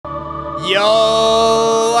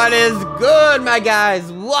Yo, what is good, my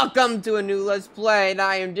guys? Welcome to a new Let's Play, and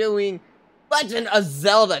I am doing Legend of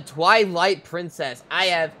Zelda Twilight Princess. I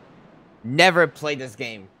have never played this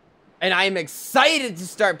game, and I am excited to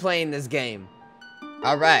start playing this game.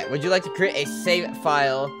 Alright, would you like to create a save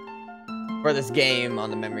file for this game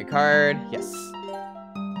on the memory card? Yes.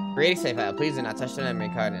 Create a save file. Please do not touch the memory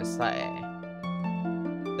card inside.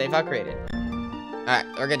 Save file created. Alright,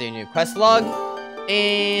 we're gonna do a new quest log.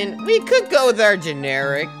 And we could go with our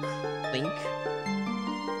generic link,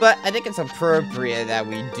 but I think it's appropriate that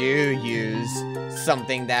we do use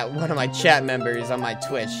something that one of my chat members on my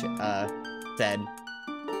Twitch said.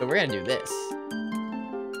 So we're gonna do this.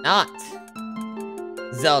 Not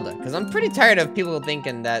Zelda, because I'm pretty tired of people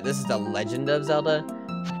thinking that this is the Legend of Zelda.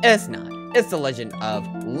 It's not. It's the Legend of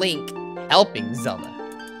Link helping Zelda.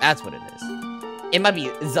 That's what it is. It might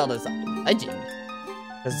be Zelda's legend,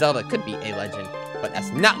 because Zelda could be a legend. But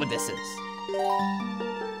that's not what this is.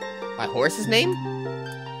 My horse's name?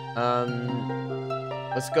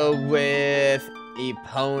 Let's go with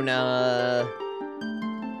Epona.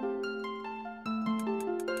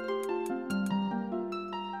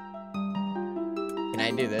 Can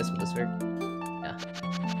I do this? Will this work? No.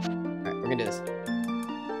 Alright, we're gonna do this.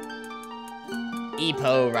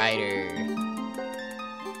 Epo Rider.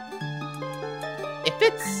 It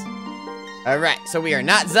fits. Alright, so we are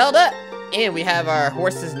not Zelda. And we have our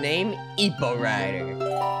horse's name, Epo Rider.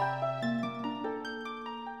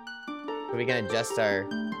 So we can adjust our...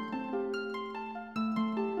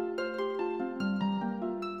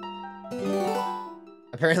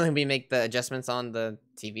 Apparently we make the adjustments on the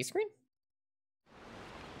TV screen?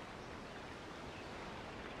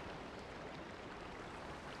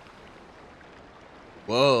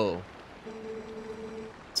 Whoa.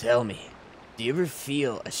 Tell me, do you ever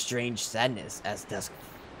feel a strange sadness as dusk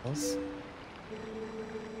falls?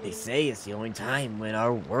 They say it's the only time when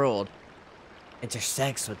our world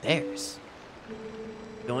intersects with theirs.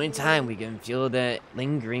 The only time we can feel the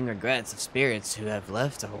lingering regrets of spirits who have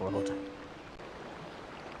left our world.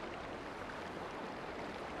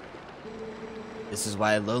 This is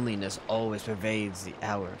why loneliness always pervades the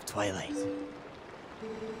hour of twilight.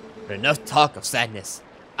 But enough talk of sadness.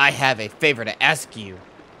 I have a favor to ask you.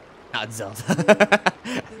 Not Zelda.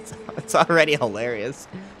 It's already hilarious.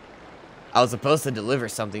 I was supposed to deliver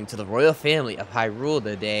something to the royal family of Hyrule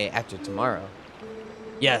the day after tomorrow.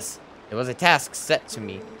 Yes, it was a task set to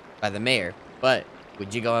me by the mayor, but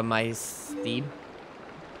would you go on my steed?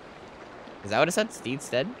 Is that what it said? Steed?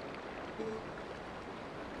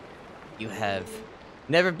 You have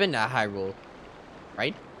never been to Hyrule,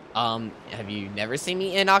 right? Have you never seen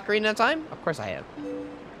me in Ocarina of Time? Of course I have.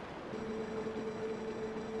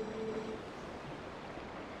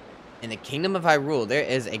 In the Kingdom of Hyrule, there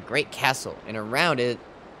is a great castle, and around it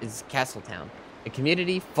is Castle Town, a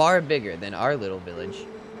community far bigger than our little village.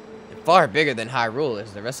 And far bigger than Hyrule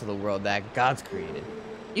is the rest of the world that God's created.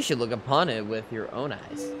 You should look upon it with your own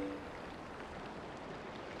eyes.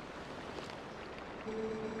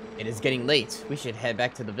 It is getting late. We should head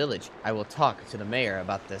back to the village. I will talk to the mayor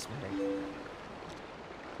about this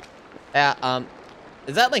matter.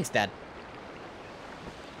 Is that Link's dad?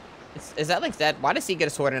 Is that Link's dad? Why does he get a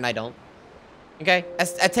sword and I don't? Okay,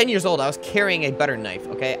 at 10 years old, I was carrying a butter knife,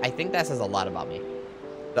 okay? I think that says a lot about me.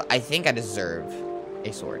 So I think I deserve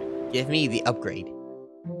a sword. Give me the upgrade.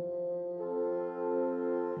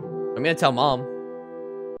 I'm gonna tell Mom.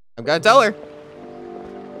 I'm gonna tell her.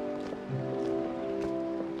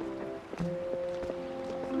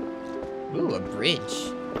 Ooh, a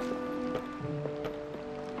bridge.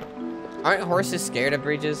 Aren't horses scared of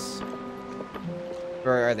bridges?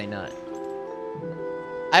 Or are they not?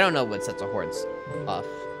 I don't know what sets a horse off.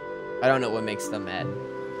 I don't know what makes them mad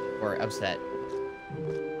or upset.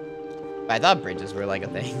 But I thought bridges were like a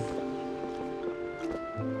thing.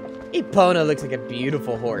 Epona looks like a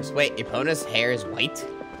beautiful horse. Wait, Epona's hair is white?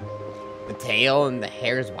 The tail and the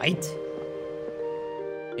hair is white?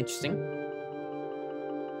 Interesting.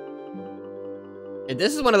 And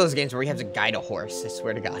this is one of those games where we have to guide a horse, I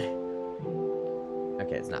swear to God.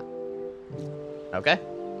 Okay, it's not. Okay.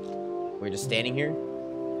 We're just standing here.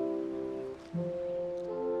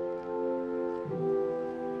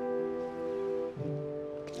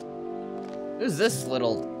 Who's this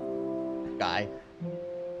little guy?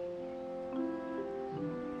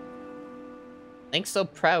 Link's so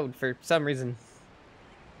proud for some reason.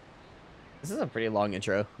 This is a pretty long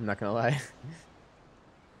intro, I'm not gonna lie.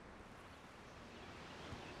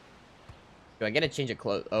 Do I get to change of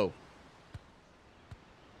clothes? Oh.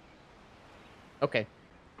 Okay.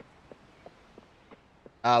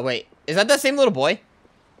 Wait. Is that the same little boy?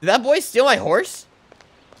 Did that boy steal my horse?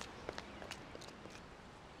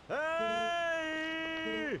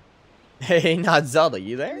 Hey, not Zelda,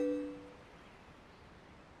 you there?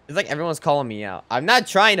 It's like everyone's calling me out. I'm not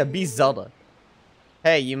trying to be Zelda.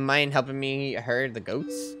 Hey, you mind helping me herd the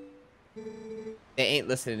goats? They ain't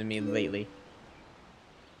listening to me lately.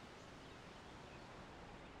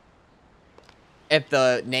 If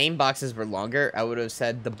the name boxes were longer, I would have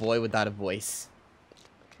said the boy without a voice.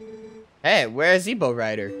 Hey, where's Ebo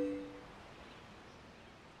Rider?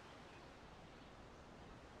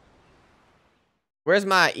 Where's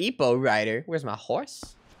my Ebo Rider? Where's my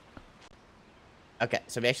horse? Okay,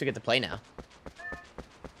 so we actually get to play now.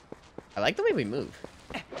 I like the way we move.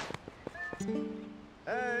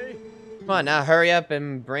 Hey! Come on, now hurry up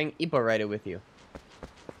and bring Ebo Rider with you.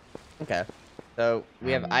 Okay, so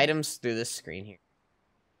we have items through this screen here.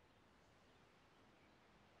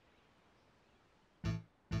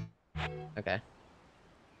 Okay.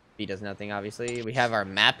 B does nothing, obviously. We have our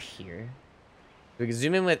map here. We can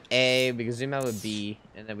zoom in with A, we can zoom out with B,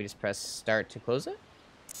 and then we just press start to close it.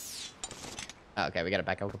 Oh, okay, we got it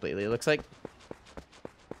back up completely, it looks like.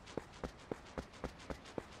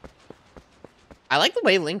 I like the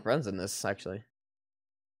way Link runs in this, actually.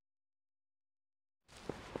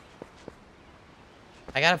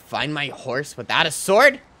 I gotta find my horse without a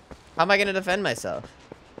sword? How am I gonna defend myself?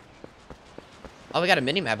 Oh, we got a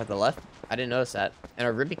mini-map at the left. I didn't notice that. And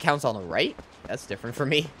our rupee count's on the right? That's different for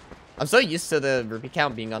me. I'm so used to the rupee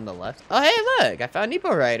count being on the left. Oh, hey, look! I found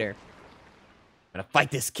Ebo Rider. I'm gonna fight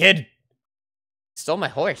this kid! He stole my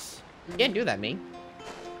horse. You can't do that, me.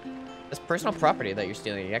 That's personal property that you're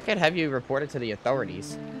stealing. I could have you reported to the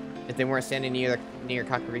authorities if they weren't standing near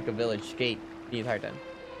Kakariko Village gate the entire time.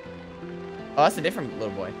 Oh, that's a different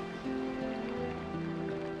little boy.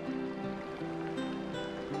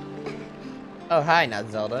 Oh, hi, not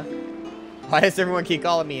Zelda. Why does everyone keep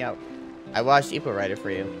calling me out? I watched Ebo Rider for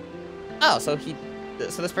you. Oh, so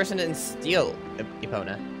this person didn't steal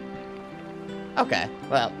Epona. Okay,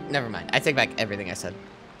 well, never mind. I take back everything I said.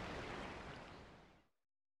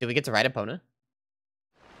 Do we get to ride Epona?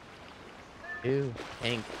 Ooh,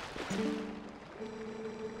 pink.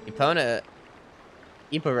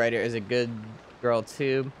 Ebo Rider is a good girl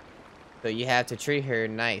too, so you have to treat her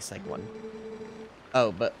nice like one.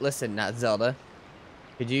 Oh, but listen, not Zelda.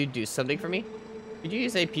 Could you do something for me? Could you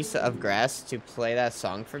use a piece of grass to play that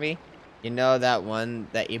song for me? You know that one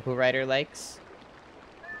that Ebo Rider likes?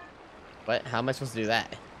 What? How am I supposed to do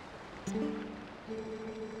that?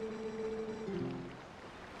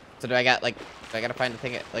 So do I gotta find a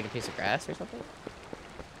thing, like a piece of grass or something?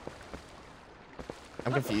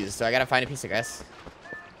 I'm confused. So I gotta find a piece of grass?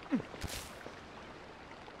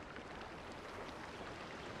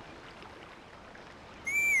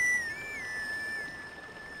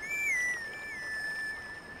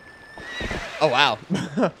 Oh, wow.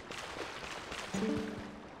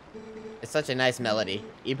 It's such a nice melody.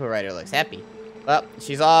 Ebo Rider looks happy. Well,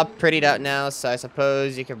 she's all prettied out now, so I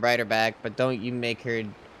suppose you can ride her back, but don't you make her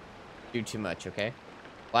do too much, okay?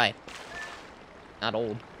 Why? Not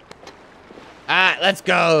old. Ah, let's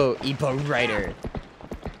go, Ebo Rider.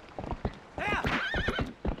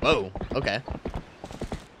 Whoa, okay.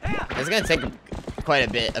 It's gonna take quite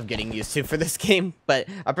a bit of getting used to for this game, but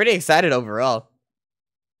I'm pretty excited overall.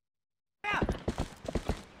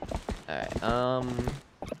 Alright,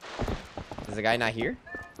 is the guy not here?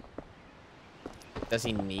 Is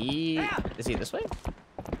he this way?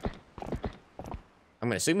 I'm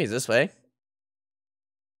gonna assume he's this way.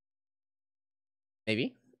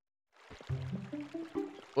 Maybe.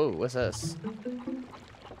 Whoa, what's this?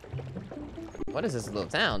 What is this little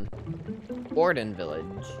town? Borden Village.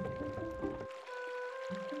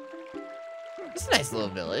 It's a nice little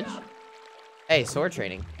village. Hey, sword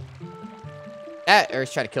training. Or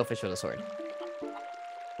he's trying to kill fish with a sword.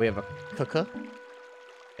 We have a cooker.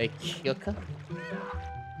 A cooker.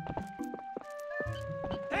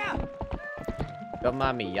 Don't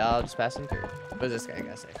mind me, y'all. Just passing through. What does this guy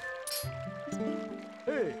gotta say?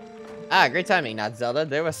 Hey. Ah, great timing, not Zelda.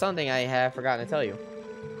 There was something I have forgotten to tell you.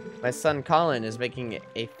 My son Colin is making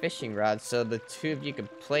a fishing rod so the two of you could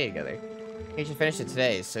play together. He should finish it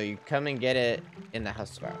today, so you come and get it in the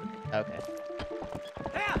house tomorrow. Okay.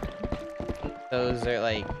 Those are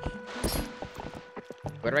like...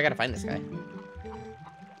 Where do I gotta find this guy?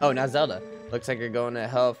 Oh, not Zelda. Looks like you're going to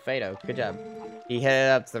help Fado. Good job. He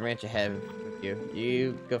headed up to the ranch ahead with you.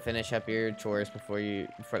 You go finish up your chores before the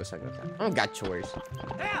sun goes down. I don't got chores.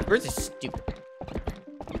 Chores is stupid.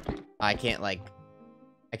 I can't make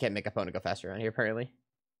Epona go faster around here, apparently.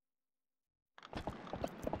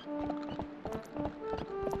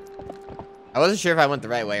 I wasn't sure if I went the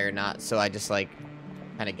right way or not, so I just, like,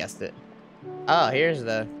 kind of guessed it. Oh, here's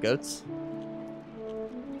the goats.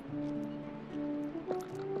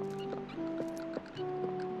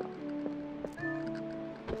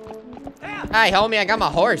 Hi, homie, I got my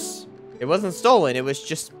horse. It wasn't stolen, it was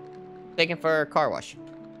just taken for a car wash.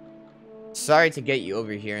 Sorry to get you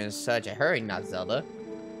over here in such a hurry, not Zelda.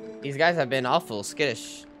 These guys have been awful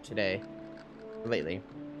skittish lately.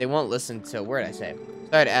 They won't listen to a word I say.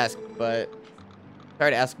 Sorry to ask,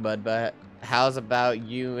 bud, but how's about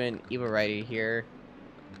you and Evil Righty here?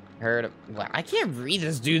 Well, I can't read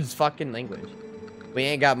this dude's fucking language. We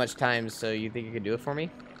ain't got much time, so you think you could do it for me?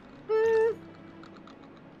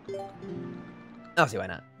 I'll see why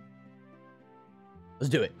not. Let's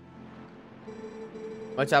do it.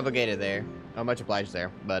 Much obligated there. Oh, much obliged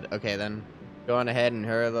there. But okay then. Go on ahead and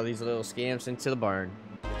hurl all these little scamps into the barn.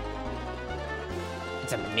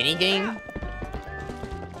 It's a mini game?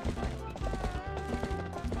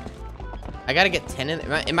 I gotta get 10 in.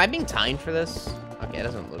 Am I being timed for this? Okay, it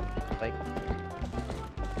doesn't look like.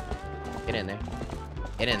 Get in there.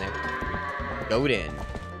 Get in there. Go in.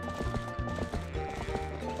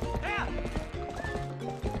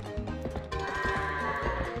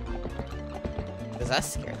 Does that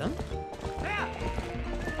scare them?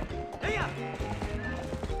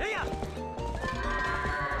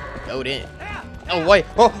 Go in. Oh wait.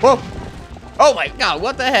 Oh my god,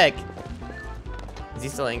 what the heck? Is he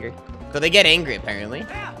still angry? So they get angry apparently.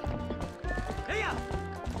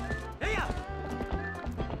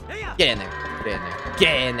 Get in there. Get in there.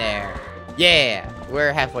 Get in there. Yeah,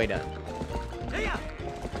 we're halfway done.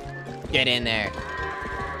 Get in there.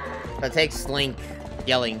 So it takes Link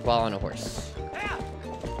yelling while on a horse.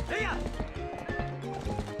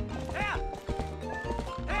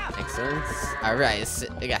 Excellent. Alright,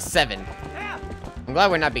 we got 7. I'm glad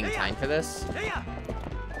we're not being timed for this.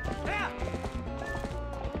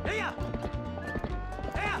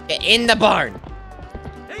 Get in the barn!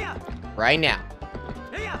 Right now.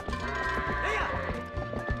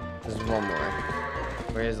 There's one more.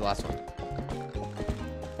 Where is the last one?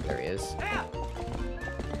 There he is.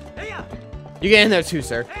 You get in there too,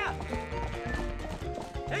 sir.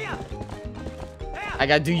 I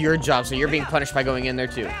gotta do your job, so you're being punished by going in there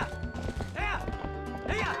too.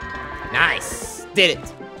 Nice! Did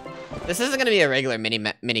it! This isn't gonna be a regular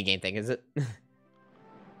mini game thing, is it?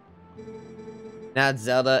 Not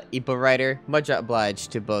Zelda, Epo Rider, much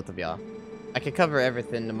obliged to both of y'all. I could cover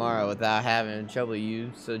everything tomorrow without having to trouble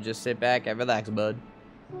you, so just sit back and relax, bud.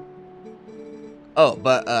 Oh,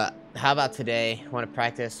 but how about today? Want to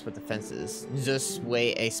practice with the fences? Just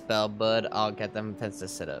wait a spell, bud. I'll get them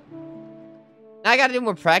fences set up. Now I gotta do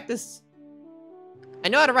more practice. I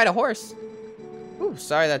know how to ride a horse. Ooh,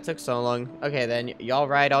 sorry that took so long. Okay, then y'all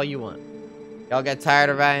ride all you want. Y'all get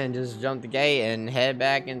tired of riding, just jump the gate and head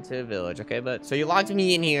back into the village, okay? But so you locked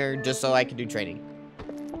me in here just so I could do training.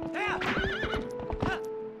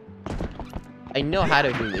 I know how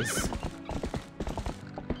to do this.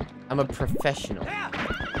 I'm a professional.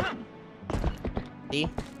 See?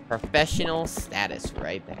 Professional status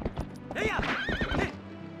right there.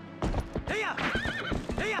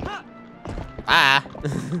 Ah!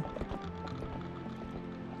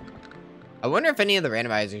 I wonder if any of the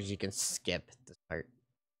randomizers you can skip this part.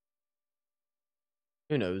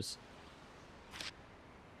 Who knows?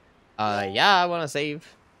 Yeah, I want to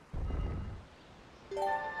save.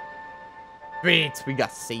 Great, we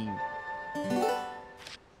got saved.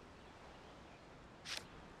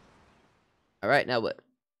 Alright, now what?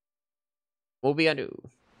 What we gonna do?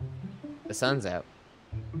 The sun's out.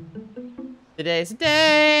 Today's the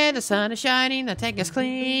day, the sun is shining, the tank is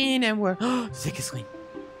clean, and we're the tank is clean.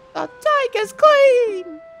 The tank is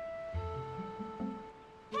clean!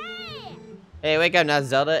 Hey, wake up now,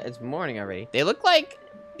 Zelda. It's morning already. They look like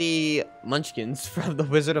the Munchkins from The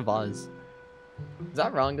Wizard of Oz. Is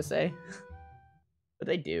that wrong to say? But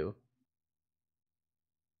they do.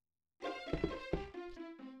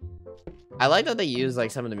 I like that they used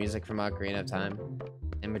like some of the music from Ocarina of Time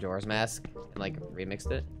and Majora's Mask and like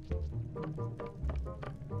remixed it.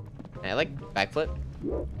 And I like backflip.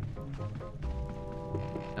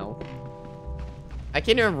 No. I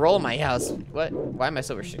can't even roll my house. What? Why am I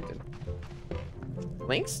so restricted?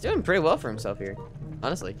 Link's doing pretty well for himself here.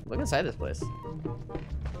 Honestly, look inside this place.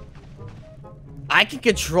 I can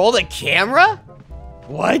control the camera?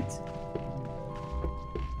 What?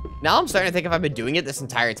 Now I'm starting to think if I've been doing it this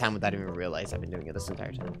entire time without even realizing I've been doing it this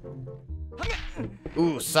entire time.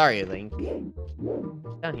 Ooh, sorry, Link.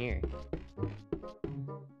 Down here.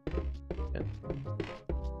 Good.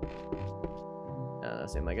 No, that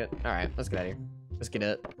seemed like it. Alright, let's get out of here. Let's get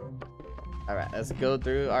up. Alright, let's go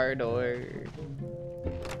through our door.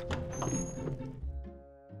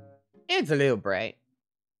 It's a little bright.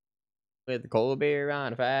 With the cold beer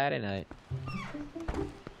on a Friday night.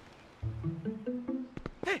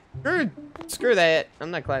 You're Screw that.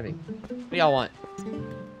 I'm not climbing. What do y'all want?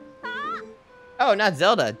 Oh, not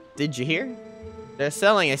Zelda. Did you hear? They're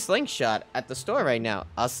selling a slingshot at the store right now.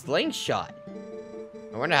 A slingshot.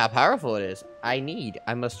 I wonder how powerful it is. I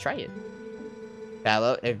must try it.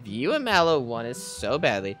 Mallow, if you and Mallow want it so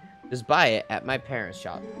badly, just buy it at my parents'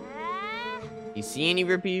 shop. You see any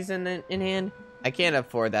rupees in hand? I can't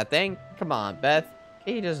afford that thing. Come on, Beth.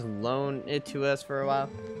 Can you just loan it to us for a while?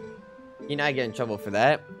 You're not getting in trouble for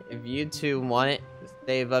that. If you two want it,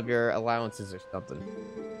 save up your allowances or something.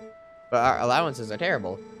 But our allowances are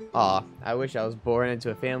terrible. Aw, I wish I was born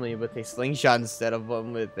into a family with a slingshot instead of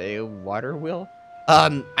one with a water wheel.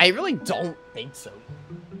 I really don't think so.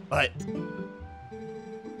 But...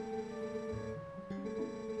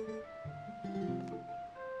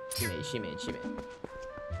 She made.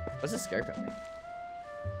 What's this scarecrow thing?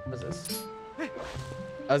 What's this?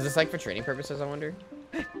 Oh, is this like for training purposes, I wonder?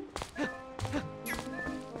 I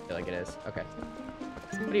feel like it is. Okay.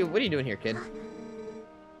 What are you doing here, kid?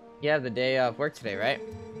 You have the day off work today, right?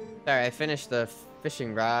 Sorry, I finished the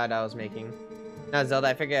fishing rod I was making. Now, Zelda,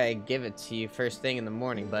 I figured I'd give it to you first thing in the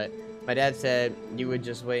morning, but my dad said you would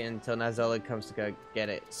just wait until Zelda comes to go get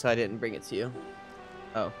it, so I didn't bring it to you.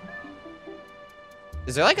 Oh.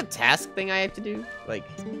 Is there like a task thing I have to do? Like...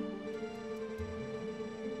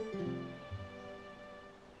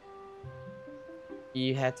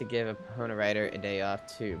 You had to give a Pona Rider a day off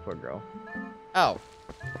too, poor girl. Oh.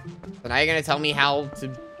 So now you're gonna tell me how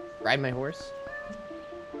to ride my horse?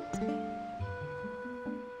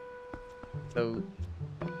 So...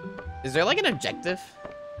 Is there like an objective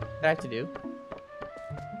that I have to do?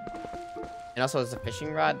 And also, is the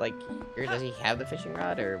fishing rod, like, here, does he have the fishing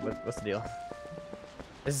rod, or what's the deal?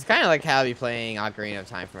 This is kind of like how I'll be playing Ocarina of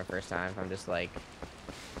Time for my first time. I'm just like,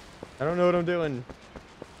 I don't know what I'm doing.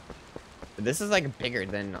 But this is like bigger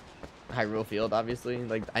than Hyrule Field, obviously.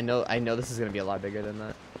 Like, I know this is gonna be a lot bigger than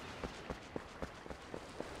that.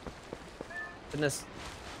 In this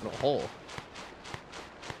little hole.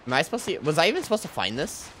 Am I supposed to? Was I even supposed to find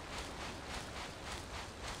this?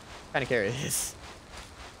 Kind of curious.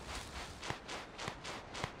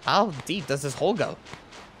 How deep does this hole go?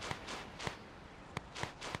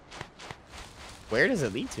 Where does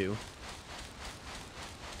it lead to?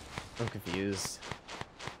 I'm confused.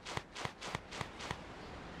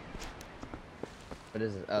 What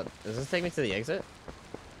is it? Oh, does this take me to the exit?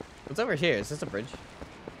 What's over here? Is this a bridge?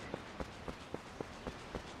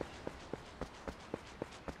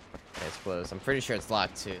 Okay, it's closed. I'm pretty sure it's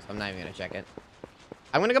locked too, so I'm not even gonna check it.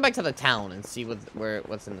 I'm gonna go back to the town and see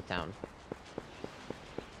what's in the town.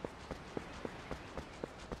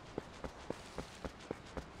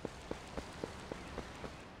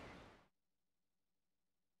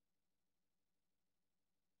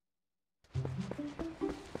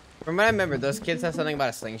 From what I remember, those kids have something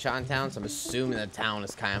about a slingshot in town, so I'm assuming the town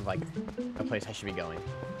is kind of like a place I should be going.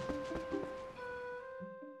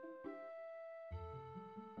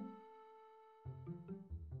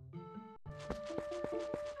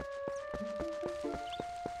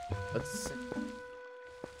 What's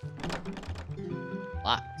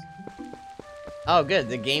locked? Oh, good.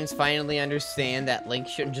 The games finally understand that Link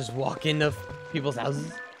shouldn't just walk into people's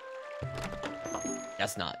houses.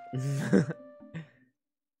 Guess not.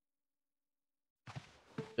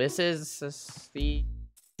 This is the...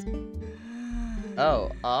 Oh,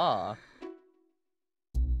 ah.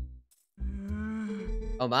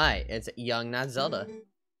 Oh my, it's young, not Zelda.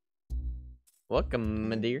 Welcome,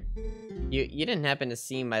 my dear. You didn't happen to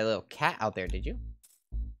see my little cat out there, did you?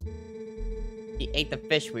 He ate the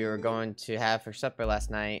fish we were going to have for supper last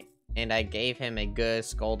night, and I gave him a good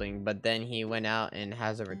scolding, but then he went out and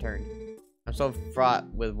hasn't returned. I'm so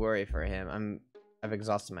fraught with worry for him. I've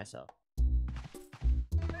exhausted myself.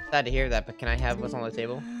 Sad to hear that, but can I have what's on the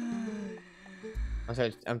table? I'm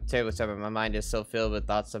sorry, I'm terribly sorry, but my mind is so filled with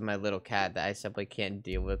thoughts of my little cat that I simply can't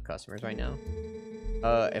deal with customers right now.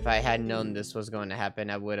 If I had known this was going to happen,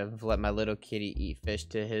 I would have let my little kitty eat fish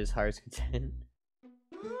to his heart's content.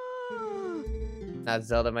 Not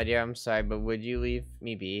Zelda, my dear, I'm sorry, but would you leave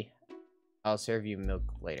me be? I'll serve you milk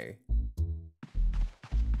later.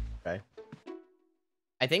 Okay.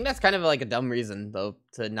 I think that's kind of like a dumb reason, though,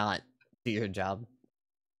 to not do your job.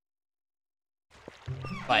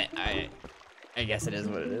 But I guess it is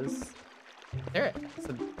what it is.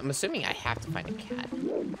 So I'm assuming I have to find a cat.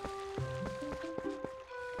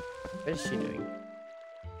 What is she doing?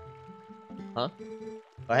 Huh?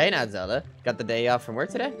 Oh, hey, not Zelda. Got the day off from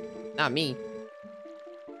work today? Not me.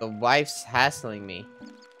 The wife's hassling me.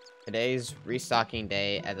 Today's restocking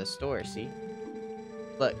day at the store, see?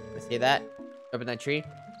 Look, see that? Up in that tree?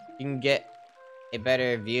 You can get a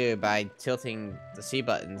better view by tilting the C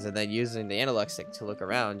buttons and then using the analog stick to look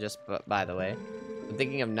around. Just by the way, I'm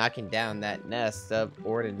thinking of knocking down that nest of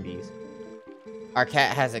Orden bees. Our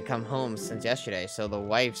cat hasn't come home since yesterday, so the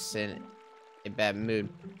wife's in a bad mood.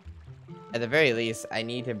 At the very least, I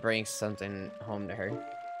need to bring something home to her.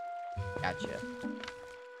 Gotcha.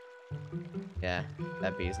 Yeah,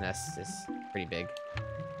 that bee's nest is pretty big.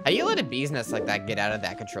 How do you let a bee's nest like that get out of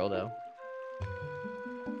that control, though?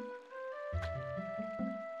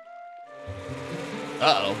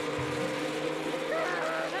 Uh-oh.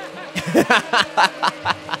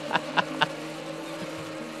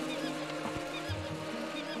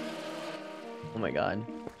 Oh my god.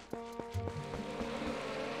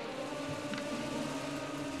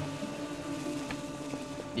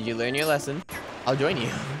 Did you learn your lesson? I'll join you.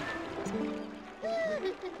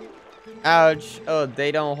 Ouch. Oh,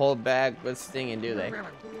 they don't hold back with stinging, do they?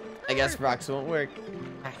 I guess rocks won't work.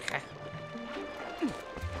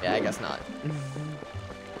 Yeah, I guess not.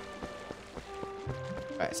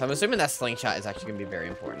 Alright, so I'm assuming that slingshot is actually going to be very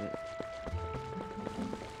important.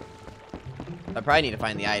 I probably need to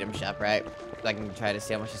find the item shop, right? So I can try to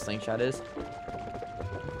see how much the slingshot is.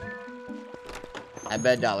 I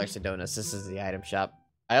bet dollars to donuts. This is the item shop.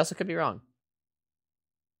 I also could be wrong.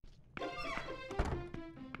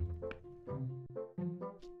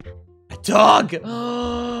 A dog!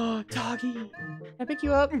 Oh, doggy! Can I pick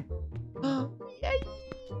you up? Oh, yay!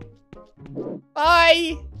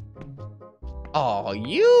 Bye! Oh,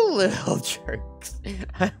 you little jerks.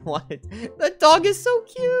 I want it. The dog is so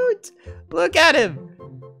cute. Look at him.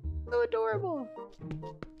 So adorable.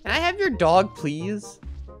 Can I have your dog, please?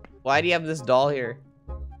 Why do you have this doll here?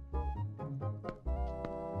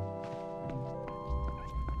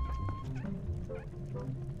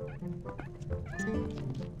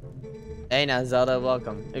 Hey now, Zelda,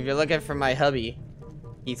 welcome. If you're looking for my hubby,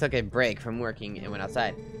 he took a break from working and went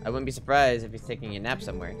outside. I wouldn't be surprised if he's taking a nap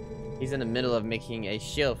somewhere. He's in the middle of making a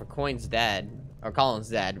shield for Colin's dad,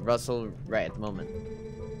 Russell, right at the moment.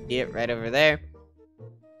 See it right over there?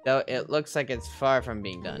 Though it looks like it's far from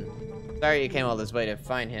being done. Sorry you came all this way to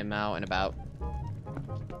find him out and about.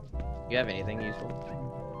 Do you have anything useful?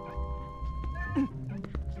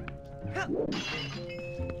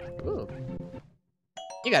 Ooh.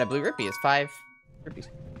 You got a blue rupee. It's 5 rupees.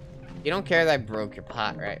 You don't care that I broke your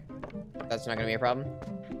pot, right? That's not gonna be a problem?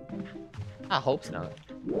 I hope so.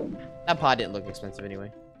 That pot didn't look expensive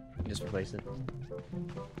anyway. Just replace it.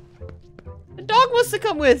 The dog wants to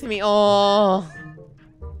come with me. Oh,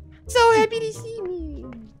 so happy to see me.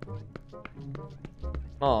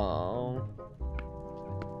 Oh,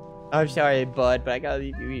 I'm sorry, bud, but I gotta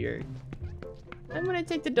leave you here. I'm gonna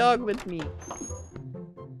take the dog with me.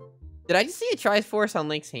 Did I just see a Triforce on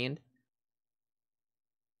Link's hand?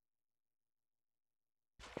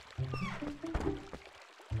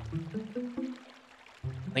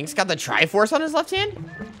 Link's got the Triforce on his left hand?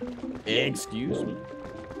 Excuse me.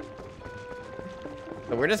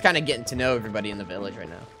 So we're just kind of getting to know everybody in the village right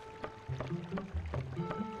now.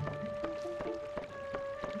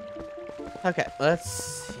 Okay, let's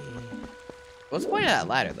see. What's the point of that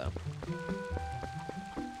ladder, though?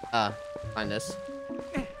 Find this.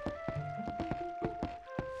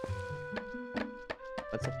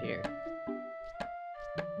 What's up here?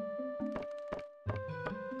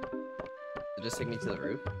 Just take me to the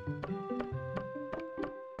roof.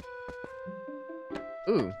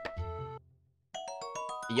 Ooh.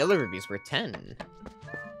 The yellow rubies were 10.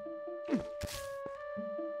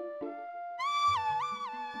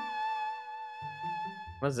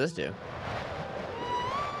 What does this do?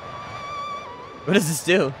 What does this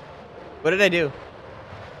do? What did I do?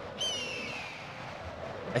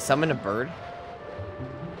 I summoned a bird?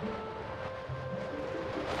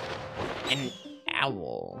 An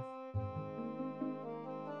owl.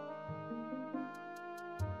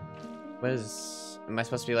 What is... Am I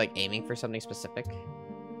supposed to be, like, aiming for something specific?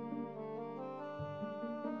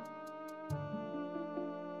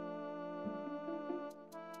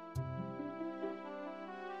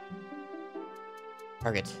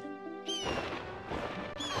 Target.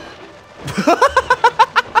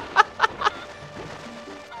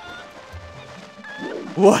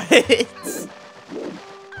 What?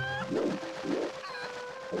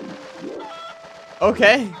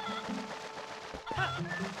 Okay.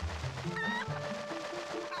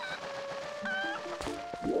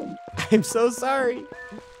 I'm so sorry.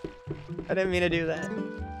 I didn't mean to do that.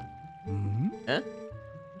 Huh?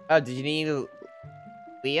 Oh, did you need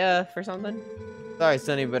Leah for something? Sorry,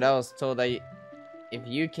 Sonny, but I was told that if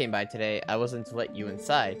you came by today, I wasn't to let you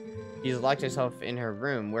inside. She's locked herself in her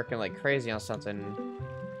room, working like crazy on something.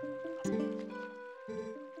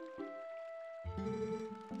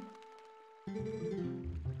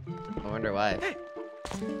 Wonder why.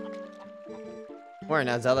 More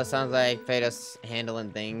now, Zelda sounds like Feda's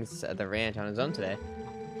handling things at the ranch on his own today.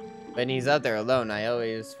 When he's out there alone, I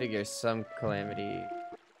always figure some calamity.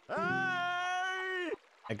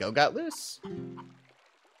 A goat got loose?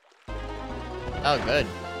 Oh, good.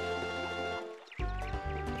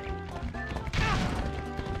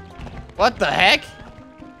 What the heck?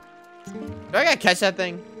 Do I gotta catch that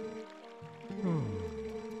thing?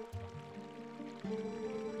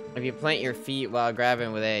 If you plant your feet while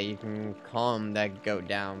grabbing with A, you can calm that goat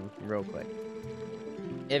down real quick.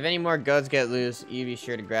 If any more goats get loose, you be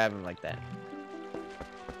sure to grab them like that.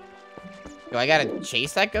 Do I gotta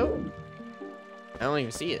chase that goat? I don't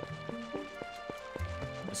even see it.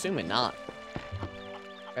 Assuming not.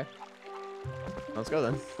 Okay. Let's go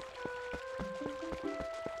then.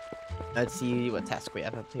 Let's see what task we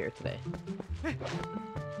have up here today.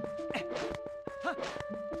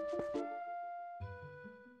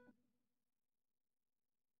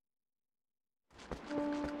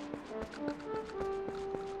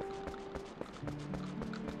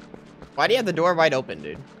 Why do you have the door wide open,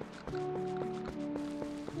 dude?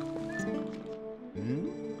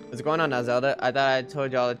 What's going on now, Zelda? I thought I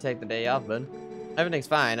told y'all to take the day off, bud. Everything's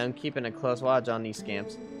fine. I'm keeping a close watch on these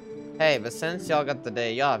scamps. Hey, but since y'all got the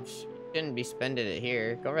day off, shouldn't be spending it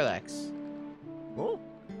here. Go relax. Oh,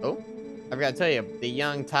 I forgot to tell you, the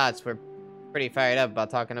young tots were pretty fired up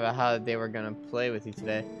about talking about how they were gonna play with you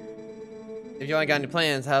today. If you ain't got any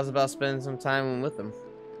plans, how's about spending some time with them?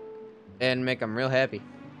 And make them real happy.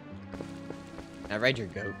 Now ride your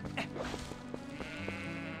goat. I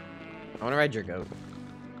wanna ride your goat.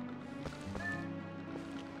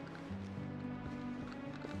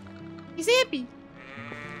 He's happy.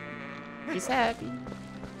 He's happy.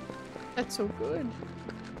 That's so good.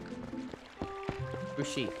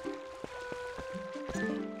 Who's she?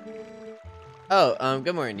 Oh,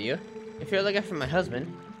 good morning to you. If you're looking for my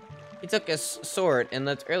husband, he took his sword and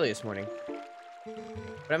left early this morning.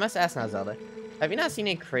 But I must ask now, Zelda. Have you not seen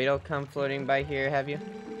a cradle come floating by here, have you?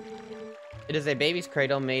 It is a baby's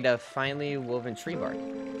cradle made of finely woven tree bark.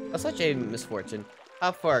 Oh, such a misfortune.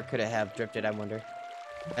 How far could it have drifted, I wonder?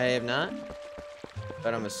 I have not.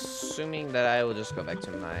 But I'm assuming that I will just go back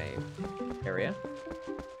to my area.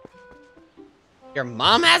 Your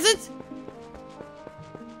mom has it?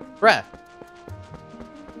 Bruh.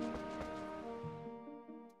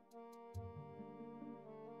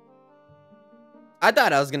 I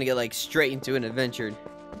thought I was gonna get like straight into an adventure.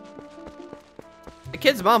 The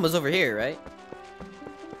kid's mom was over here, right?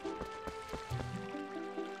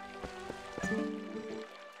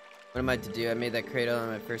 What am I to do? I made that cradle when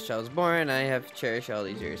my first child was born. I have cherished all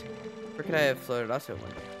these years. Where could I have floated also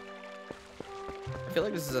one day? I feel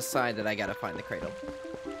like this is a sign that I gotta find the cradle.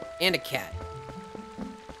 And a cat.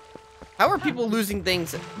 How are people losing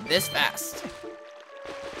things this fast?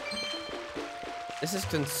 This is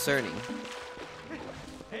concerning.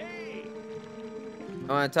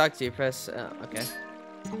 I want to talk to you. Press. Okay.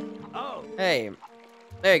 Oh. Hey.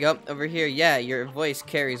 There you go. Over here. Yeah, your voice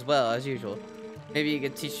carries well, as usual. Maybe you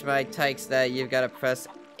could teach my tykes that you've got to press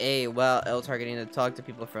A while L targeting to talk to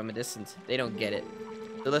people from a distance. They don't get it.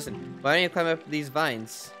 So listen, why don't you climb up these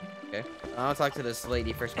vines? Okay. I'll talk to this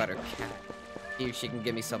lady first about her cat. See if she can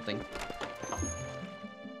give me something.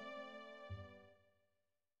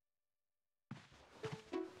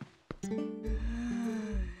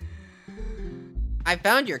 I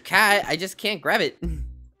found your cat. I just can't grab it.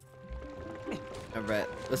 Alright,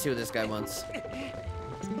 let's see what this guy wants.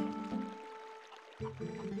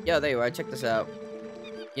 Yo, there you are. Check this out.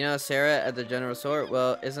 You know Sarah at the general store?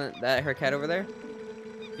 Well, isn't that her cat over there?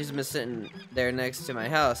 She's been sitting there next to my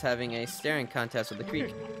house having a staring contest with the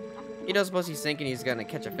creek. You don't suppose he's thinking he's gonna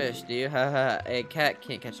catch a fish, do you? Haha, a cat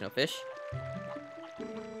can't catch no fish.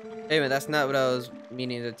 Anyway, that's not what I was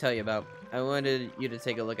meaning to tell you about. I wanted you to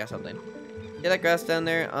take a look at something. See that grass down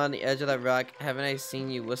there on the edge of that rock? Haven't I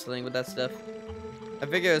seen you whistling with that stuff? I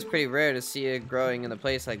figured it was pretty rare to see it growing in a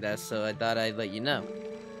place like that, so I thought I'd let you know.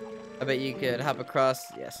 I bet you could hop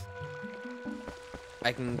across. Yes.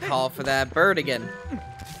 I can call for that bird again.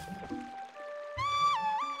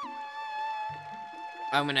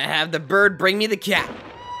 I'm gonna have the bird bring me the cat.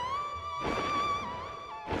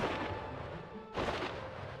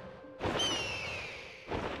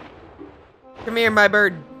 Come here, my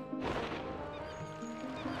bird.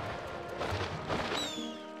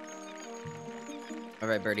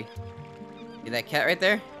 Alright, birdie. See that cat right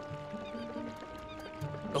there?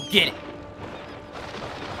 Go get it.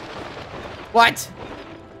 What?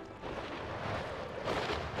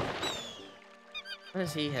 What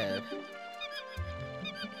does he have?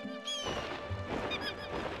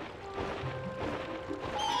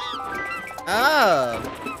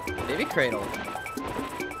 Oh, baby cradle.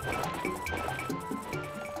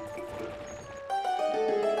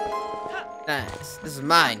 Nice. This is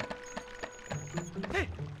mine.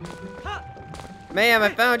 Ma'am, I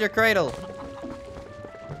found your cradle.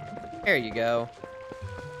 Here you go.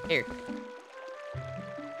 Here.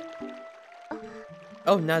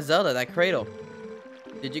 Oh, not Zelda, that cradle.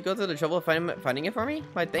 Did you go through the trouble of finding it for me?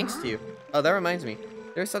 My thanks to you. Oh, that reminds me.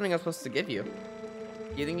 There's something I'm supposed to give you.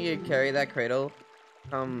 You think you could carry that cradle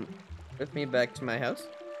with me back to my house?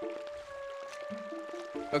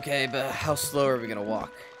 Okay, but how slow are we gonna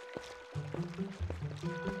walk?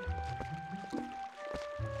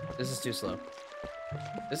 This is too slow.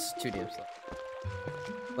 This is too damn slow.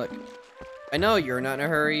 Look, I know you're not in a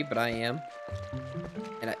hurry, but I am.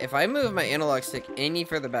 And if I move my analog stick any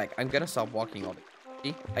further back, I'm gonna stop walking all day.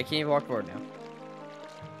 See? I can't even walk forward now.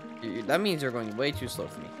 That means you're going way too slow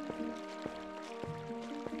for me.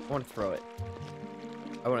 I want to throw it.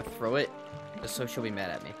 I want to throw it just so she'll be mad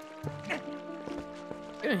at me.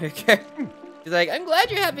 She's like, I'm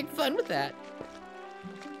glad you're having fun with that.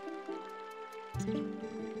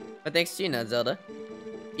 But thanks to you, not Zelda.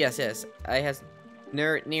 Yes, yes. I has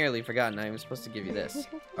nearly forgotten I was supposed to give you this.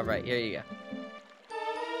 Alright, here you go.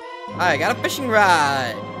 I got a fishing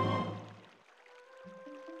rod!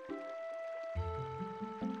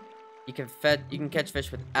 You can catch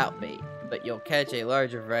fish without bait, but you'll catch a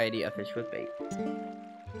larger variety of fish with bait.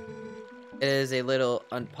 It is a little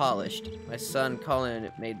unpolished. My son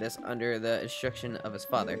Colin made this under the instruction of his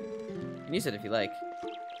father. You can use it if you like.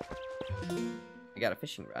 I got a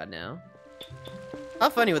fishing rod now. How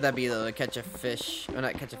funny would that be though, to catch a fish, or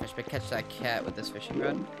not catch a fish, but catch that cat with this fishing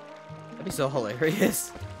rod? That'd be so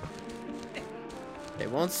hilarious. They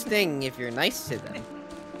won't sting if you're nice to them.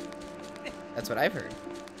 That's what I've heard.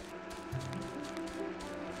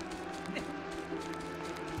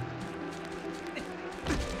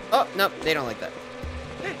 Oh, nope, they don't like that.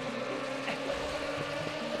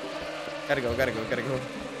 Gotta go, gotta go, gotta go.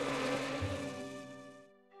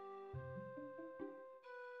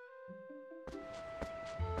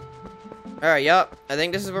 Alright, yup. I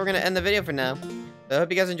think this is where we're gonna end the video for now. So I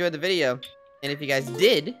hope you guys enjoyed the video. And if you guys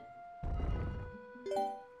did,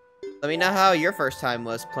 let me know how your first time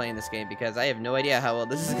was playing this game, because I have no idea how well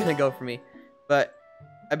this is gonna go for me. But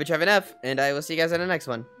I've been Trevin F, and I will see you guys in the next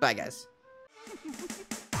one. Bye, guys.